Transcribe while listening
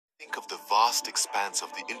Think of the vast expanse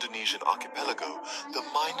of the Indonesian archipelago, the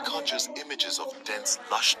mind conjures images of dense,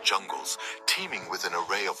 lush jungles teeming with an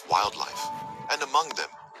array of wildlife, and among them,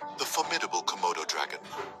 the formidable Komodo dragon.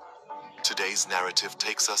 Today's narrative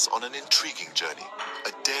takes us on an intriguing journey,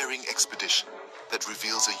 a daring expedition that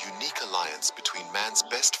reveals a unique alliance between man's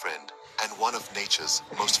best friend and one of nature's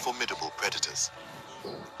most formidable predators.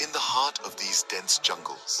 In the heart of these dense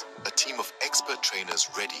jungles, a team of expert trainers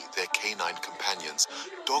ready their canine companions,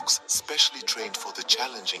 dogs specially trained for the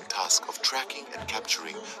challenging task of tracking and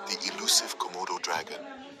capturing the elusive Komodo dragon.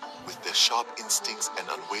 With their sharp instincts and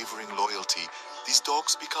unwavering loyalty, these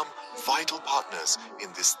dogs become vital partners in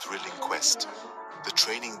this thrilling quest. The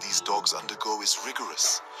training these dogs undergo is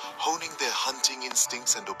rigorous, honing their hunting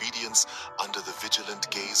instincts and obedience under the vigilant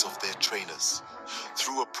gaze of their trainers.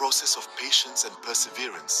 Through a process of patience and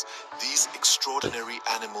perseverance, these extraordinary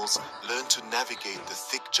animals learn to navigate the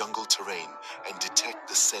thick jungle terrain and detect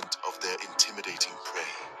the scent of their intimidating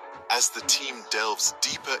prey. As the team delves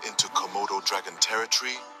deeper into Komodo dragon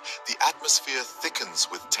territory, the atmosphere thickens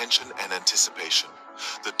with tension and anticipation.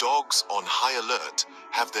 The dogs, on high alert,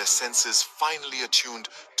 have their senses finely attuned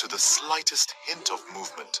to the slightest hint of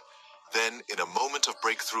movement. Then, in a moment of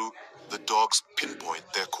breakthrough, the dogs pinpoint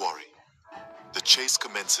their quarry. The chase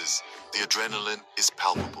commences. The adrenaline is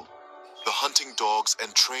palpable. The hunting dogs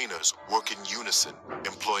and trainers work in unison,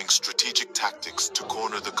 employing strategic tactics to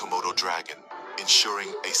corner the Komodo dragon,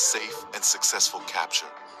 ensuring a safe and successful capture.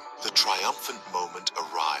 The triumphant moment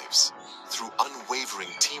arrives. Through unwavering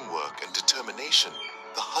teamwork and determination,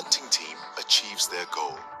 the hunting team achieves their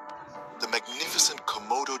goal. The magnificent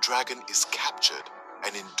Komodo dragon is captured,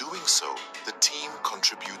 and in doing so, the team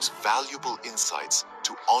contributes valuable insights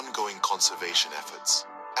to ongoing conservation efforts.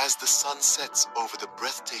 As the sun sets over the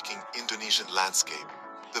breathtaking Indonesian landscape,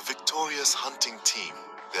 the victorious hunting team,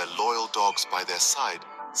 their loyal dogs by their side,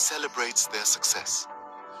 celebrates their success.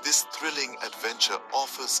 This thrilling adventure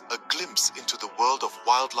offers a glimpse into the world of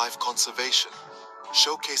wildlife conservation,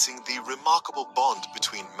 showcasing the remarkable bond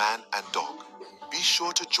between man and dog. Be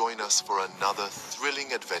sure to join us for another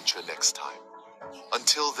thrilling adventure next time.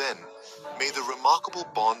 Until then, may the remarkable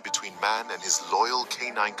bond between man and his loyal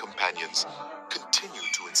canine companions continue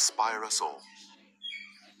to inspire us all.